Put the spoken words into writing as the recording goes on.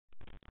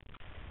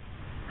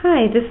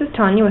Hi, this is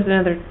Tanya with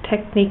another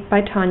Technique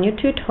by Tanya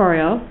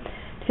tutorial.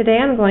 Today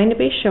I'm going to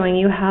be showing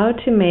you how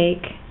to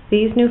make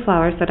these new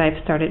flowers that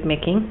I've started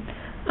making.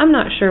 I'm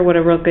not sure what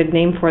a real good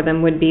name for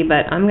them would be,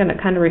 but I'm going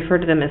to kind of refer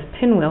to them as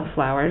pinwheel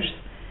flowers.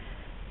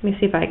 Let me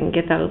see if I can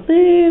get that a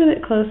little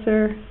bit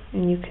closer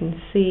and you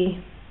can see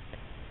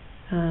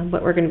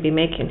what we're going to be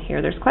making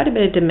here. There's quite a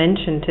bit of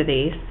dimension to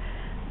these.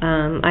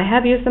 I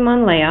have used them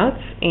on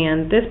layouts,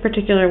 and this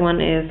particular one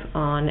is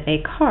on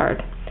a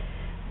card.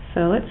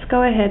 So let's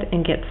go ahead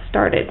and get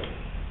started.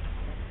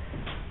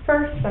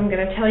 First, I'm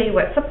going to tell you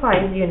what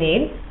supplies you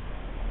need.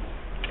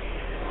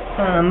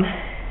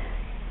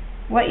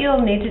 What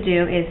you'll need to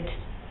do is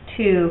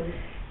to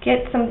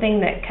get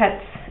something that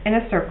cuts in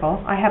a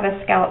circle. I have a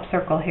scallop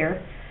circle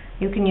here.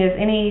 You can use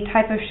any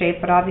type of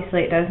shape, but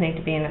obviously it does need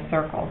to be in a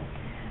circle.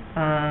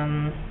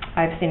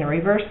 I've seen a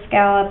reverse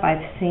scallop,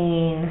 I've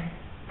seen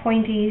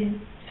pointy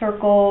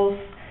circles,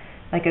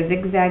 like a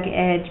zigzag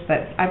edge,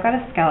 but I've got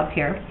a scallop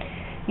here.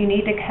 You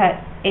need to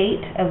cut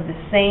 8 of the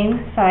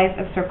same size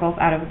of circles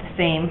out of the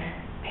same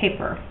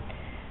paper.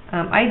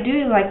 I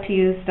do like to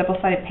use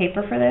double-sided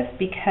paper for this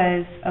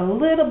because a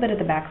little bit of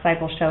the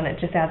backside will show, and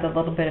it just adds a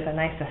little bit of a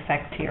nice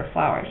effect to your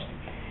flowers.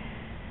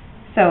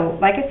 So,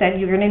 like I said,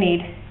 you're going to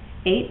need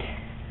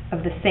 8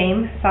 of the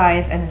same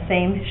size and the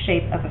same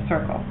shape of a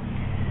circle.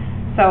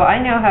 So I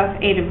now have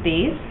 8 of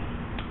these,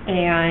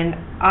 and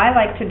I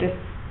like to just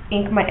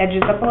ink my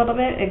edges up a little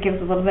bit. It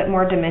gives a little bit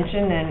more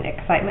dimension and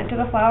excitement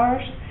to the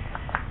flowers,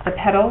 the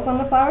petals on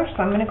the flowers.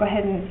 So I'm going to go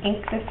ahead and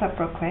ink this up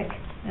real quick,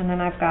 and then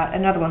I've got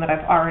another one that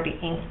I've already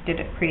inked, did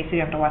it pretty, so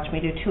you don't have to watch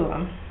me do 2 of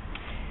them.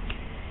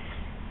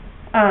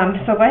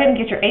 So go ahead and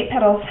get your 8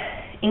 petals,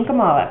 ink them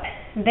all up.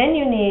 Then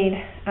you need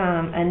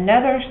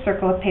another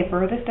circle of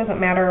paper. This doesn't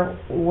matter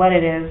what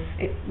it is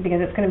because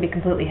it's going to be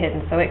completely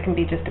hidden, so it can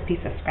be just a piece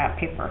of scrap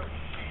paper.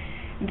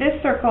 This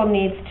circle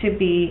needs to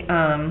be,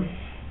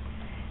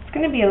 it's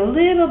going to be a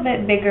little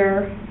bit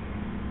bigger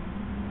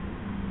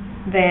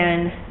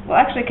than, well,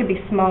 actually it could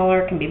be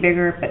smaller, it can be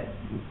bigger, but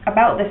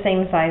about the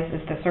same size as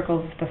the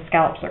circles, the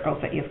scallop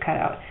circles that you've cut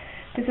out.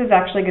 This is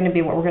actually going to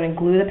be what we're going to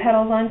glue the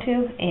petals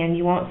onto, and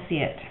you won't see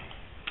it.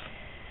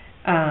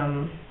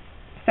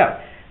 So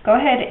go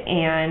ahead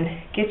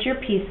and get your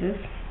pieces.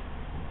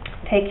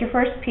 Take your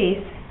first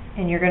piece,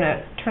 and you're going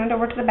to turn it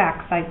over to the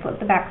back side, flip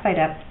the back side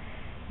up,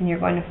 and you're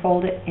going to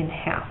fold it in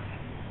half.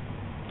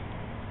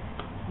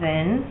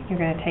 Then you're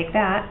going to take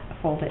that,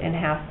 fold it in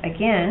half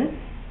again,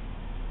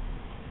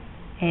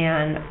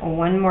 and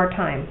one more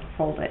time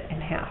fold it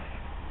in half.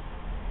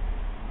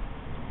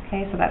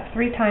 Okay, so that's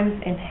 3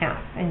 times in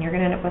half, and you're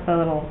going to end up with a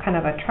little kind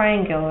of a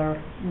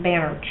triangular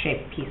banner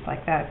shaped piece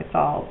like that if it's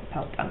all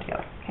held down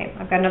together. Okay,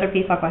 I've got another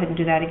piece. I'll go ahead and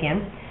do that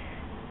again.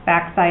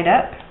 Back side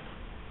up,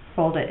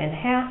 fold it in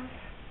half,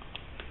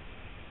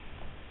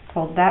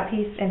 fold that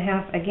piece in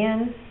half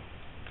again,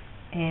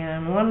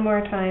 and one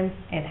more time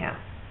in half.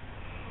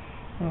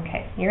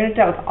 Okay, you're going to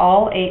do that with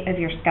all 8 of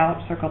your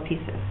scallop circle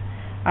pieces.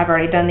 I've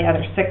already done the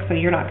other 6, so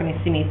you're not going to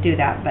see me do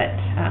that, but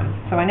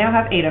so I now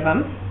have 8 of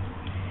them.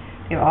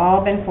 They've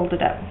all been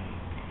folded up.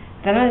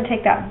 Then I'm going to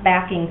take that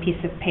backing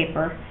piece of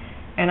paper,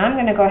 and I'm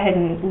going to go ahead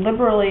and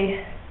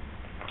liberally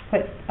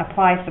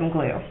apply some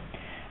glue.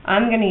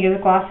 I'm going to use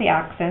Glossy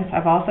Accents.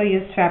 I've also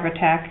used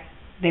Fabri-Tac.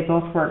 They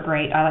both work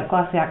great. I like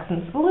Glossy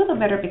Accents a little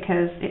better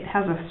because it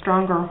has a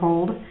stronger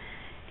hold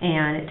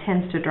and it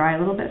tends to dry a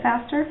little bit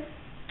faster.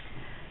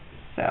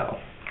 So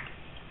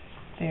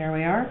there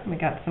we are. We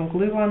got some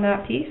glue on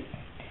that piece.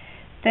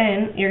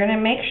 Then you're going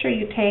to make sure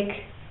you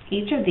take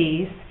each of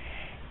these,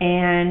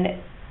 and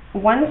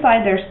one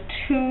side there's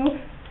 2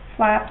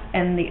 flaps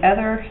and the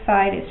other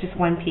side is just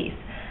 1 piece.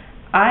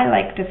 I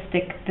like to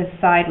stick the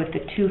side with the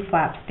 2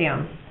 flaps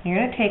down. You're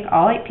going to take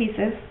all 8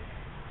 pieces,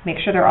 make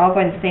sure they're all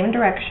going the same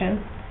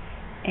direction,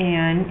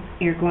 and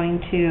you're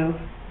going to,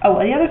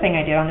 oh, the other thing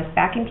I did on this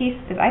backing piece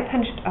is I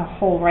punched a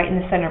hole right in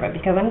the center of it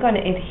because I'm going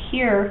to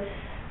adhere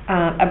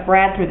a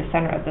brad through the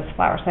center of this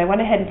flower. So I went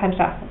ahead and punched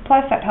that.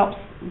 Plus that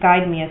helps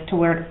guide me as to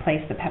where to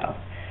place the petals.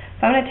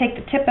 So I'm going to take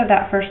the tip of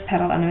that first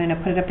petal and I'm going to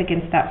put it up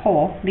against that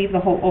hole, leave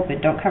the hole open,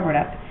 don't cover it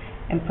up,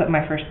 and put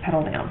my first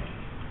petal down.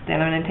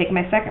 Then I'm going to take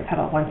my second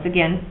petal. Once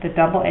again, the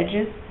double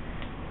edges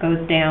goes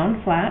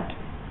down flat,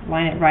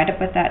 line it right up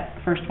with that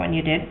first one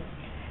you did.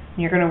 And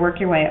you're going to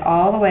work your way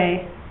all the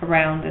way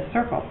around this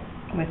circle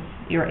with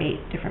your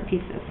 8 different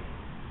pieces.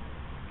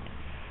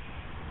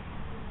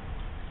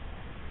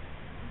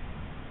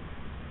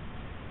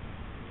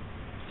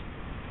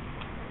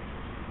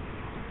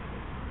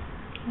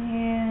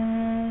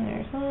 And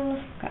there's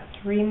one, got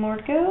 3 more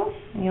to go.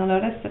 And you'll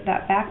notice that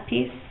that back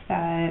piece,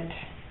 that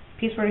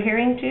piece we're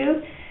adhering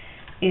to,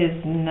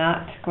 is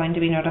not going to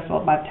be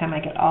noticeable by the time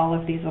I get all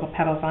of these little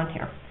petals on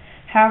here.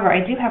 However,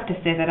 I do have to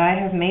say that I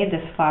have made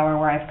this flower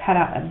where I've cut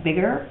out a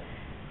bigger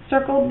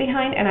circle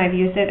behind and I've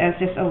used it as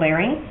just a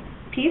layering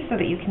piece so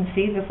that you can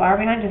see the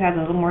flower behind. It has a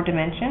little more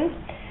dimension.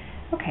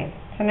 Okay,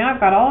 so now I've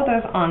got all of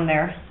those on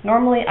there.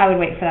 Normally I would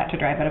wait for that to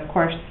dry, but of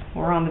course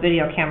we're on the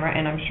video camera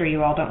and I'm sure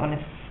you all don't want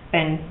to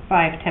spend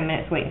 5-10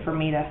 minutes waiting for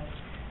me to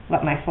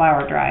let my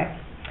flower dry.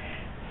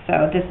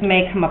 So this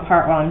may come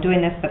apart while I'm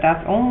doing this, but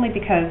that's only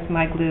because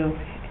my glue,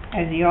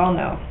 as you all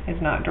know,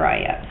 is not dry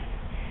yet.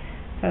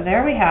 So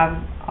there we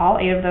have all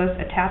 8 of those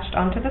attached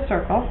onto the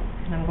circle.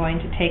 And I'm going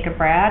to take a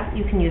brad.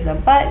 You can use a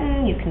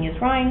button, you can use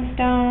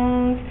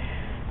rhinestones,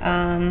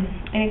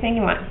 anything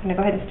you want. I'm going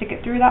to go ahead and stick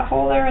it through that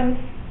hole there in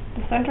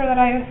the center that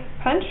I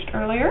punched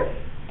earlier.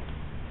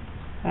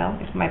 Well,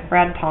 if my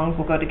brad tongs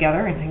will go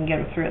together and I can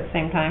get them through at the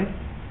same time.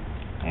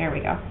 There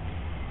we go.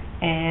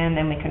 And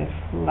then we can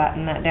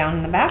flatten that down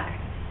in the back.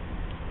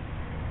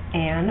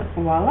 And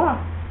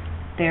voila!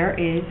 There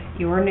is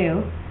your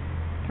new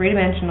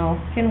 3-dimensional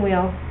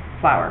pinwheel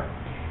flower.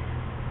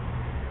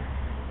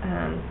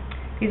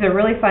 These are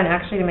really fun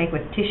actually to make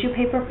with tissue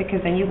paper,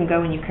 because then you can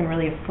go and you can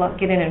really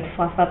get in and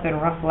fluff up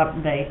and ruffle up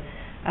the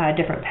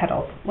different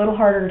petals. A little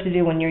harder to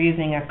do when you're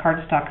using a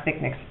cardstock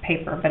thickness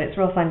paper, but it's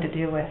real fun to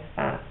do with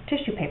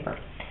tissue paper.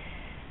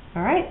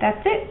 Alright,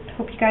 that's it.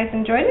 Hope you guys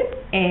enjoyed it,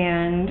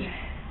 and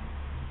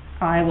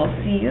I will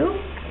see you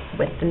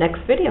with the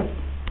next video.